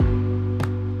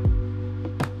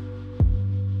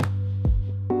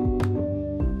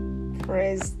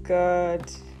Praise God.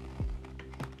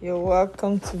 You're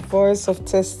welcome to Voice of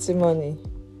Testimony.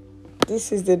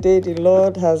 This is the day the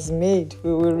Lord has made.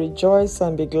 We will rejoice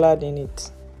and be glad in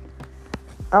it.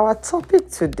 Our topic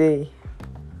today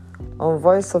on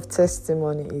Voice of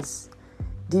Testimony is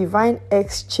divine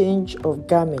exchange of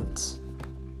garments,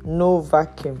 no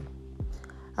vacuum.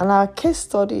 And our case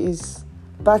study is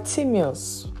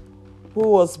Bartimaeus, who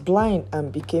was blind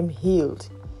and became healed,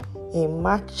 in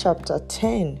Mark chapter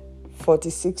 10,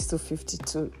 46 to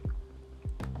 52.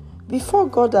 Before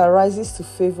God arises to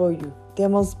favor you, there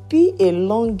must be a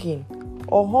longing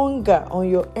or hunger on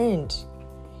your end.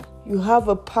 You have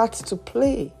a part to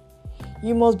play.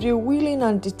 You must be willing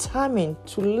and determined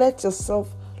to let yourself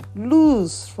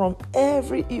loose from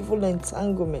every evil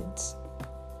entanglement.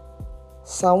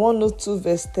 Psalm 102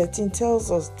 verse 13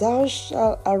 tells us, "Thou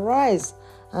shalt arise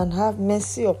and have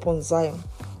mercy upon Zion,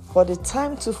 for the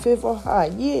time to favor her,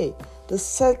 yea, the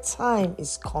set time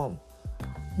is come."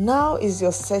 Now is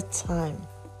your set time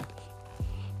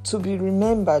to be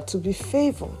remembered, to be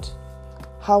favored.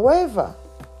 However,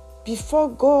 before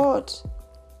God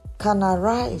can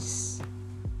arise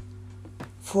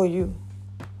for you,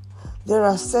 there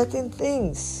are certain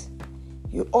things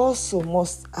you also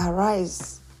must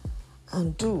arise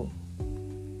and do.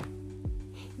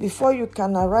 Before you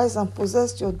can arise and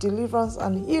possess your deliverance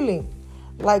and healing,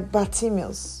 like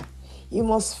Bartimaeus, you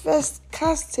must first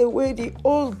cast away the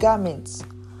old garments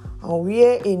and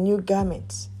wear a new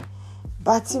garment.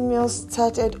 Bartimaeus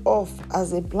started off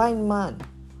as a blind man,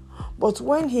 but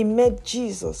when he met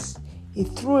Jesus, he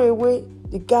threw away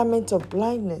the garment of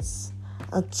blindness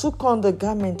and took on the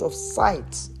garment of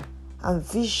sight and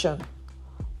vision.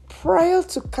 Prior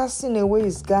to casting away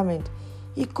his garment,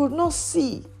 he could not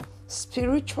see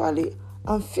spiritually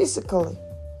and physically.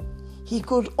 He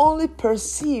could only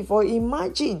perceive or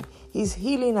imagine his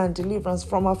healing and deliverance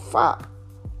from afar.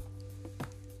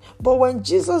 But when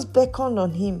Jesus beckoned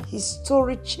on him, his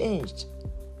story changed.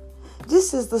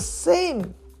 This is the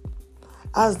same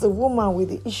as the woman with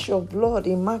the issue of blood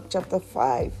in Mark chapter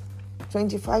 5,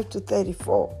 25 to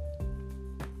 34.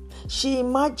 She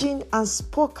imagined and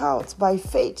spoke out by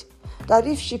faith that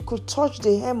if she could touch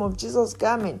the hem of Jesus'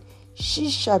 garment, she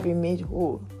shall be made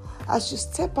whole. As you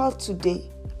step out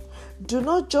today, do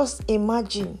not just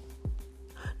imagine,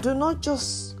 do not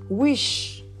just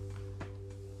wish,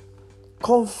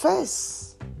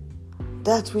 confess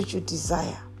that which you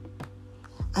desire,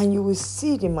 and you will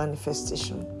see the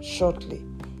manifestation shortly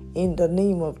in the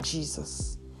name of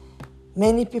Jesus.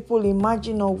 Many people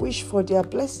imagine or wish for their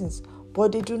blessings,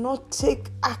 but they do not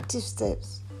take active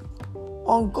steps.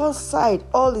 On God's side,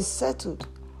 all is settled,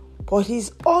 but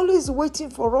He's always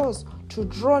waiting for us to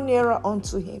draw nearer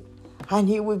unto Him, and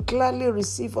He will gladly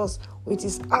receive us with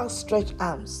His outstretched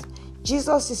arms.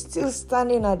 Jesus is still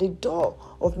standing at the door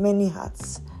of many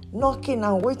hearts, knocking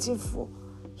and waiting for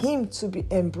Him to be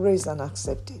embraced and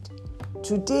accepted.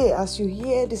 Today, as you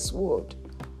hear this word,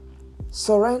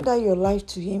 surrender your life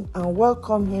to Him and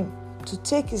welcome Him to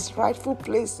take His rightful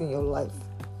place in your life,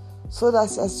 so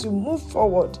that as you move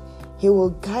forward, He will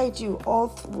guide you all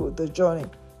through the journey.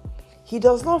 He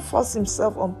does not force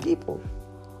Himself on people,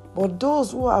 but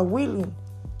those who are willing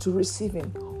to receive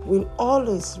Him will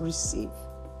always receive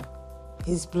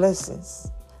His blessings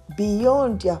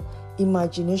beyond their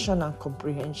imagination and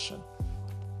comprehension.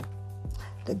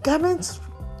 The garment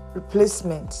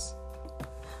replacement,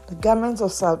 the garment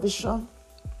of salvation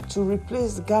to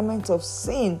replace the garment of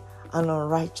sin and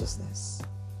unrighteousness.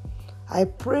 I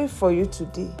pray for you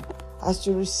today as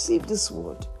you receive this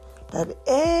word that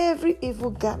every evil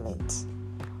garment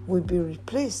will be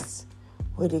replaced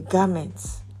with the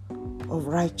garment of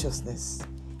righteousness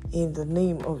in the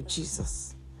name of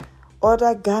Jesus.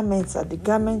 Other garments are the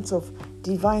garments of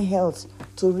divine health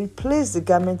to replace the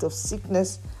garment of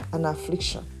sickness and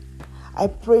affliction. I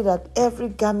pray that every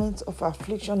garment of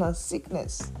affliction and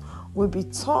sickness will be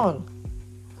torn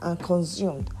and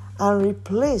consumed and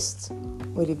replaced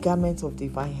with the garment of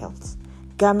divine health.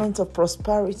 Garment of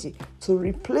prosperity to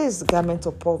replace the garment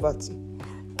of poverty.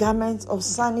 Garment of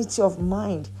sanity of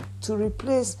mind to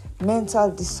replace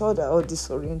mental disorder or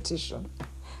disorientation.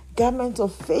 Garment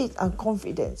of faith and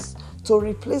confidence to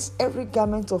replace every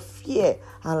garment of fear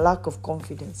and lack of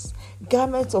confidence.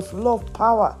 Garment of love,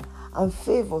 power, and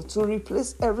favor to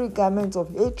replace every garment of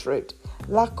hatred,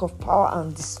 lack of power,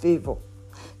 and disfavour.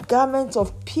 Garment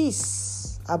of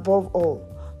peace, above all,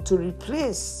 to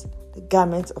replace the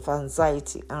garment of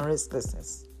anxiety and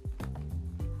restlessness.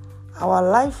 Our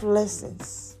life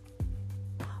lessons.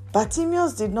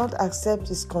 Bartimaeus did not accept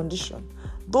his condition,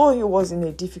 though he was in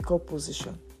a difficult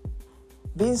position,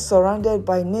 being surrounded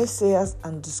by naysayers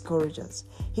and discouragers.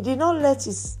 He did not let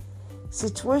his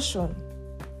situation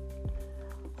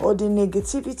or the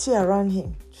negativity around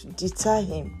him to deter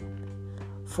him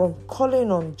from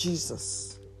calling on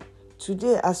Jesus.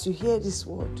 Today, as you hear this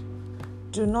word,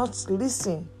 do not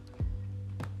listen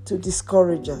to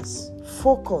discouragers.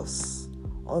 Focus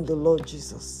on the Lord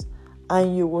Jesus,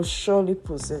 and you will surely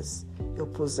possess your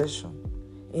possession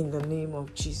in the name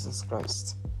of Jesus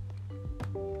Christ.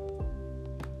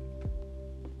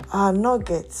 Our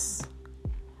nuggets.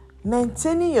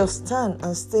 Maintaining your stand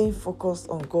and staying focused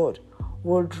on God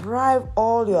will drive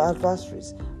all your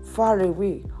adversaries far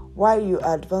away while you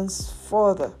advance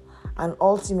further and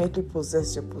ultimately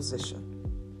possess your possession.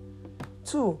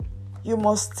 2, you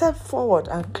must step forward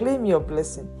and claim your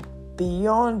blessing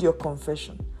beyond your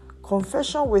confession.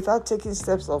 Confession without taking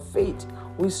steps of faith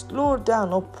will slow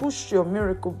down or push your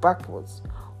miracle backwards,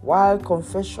 while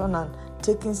confession and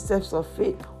taking steps of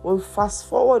faith will fast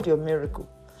forward your miracle.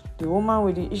 The woman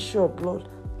with the issue of blood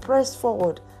pressed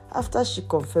forward after she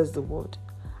confessed the word,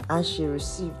 and she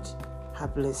received her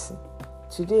blessing.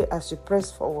 Today, as you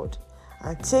press forward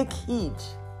and take heed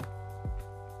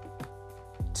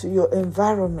to your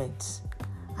environment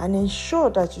and ensure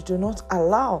that you do not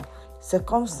allow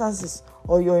circumstances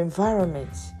or your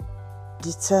environment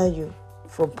deter you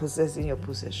from possessing your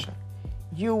possession,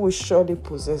 you will surely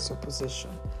possess your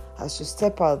possession as you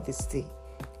step out this day.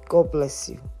 God bless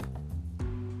you.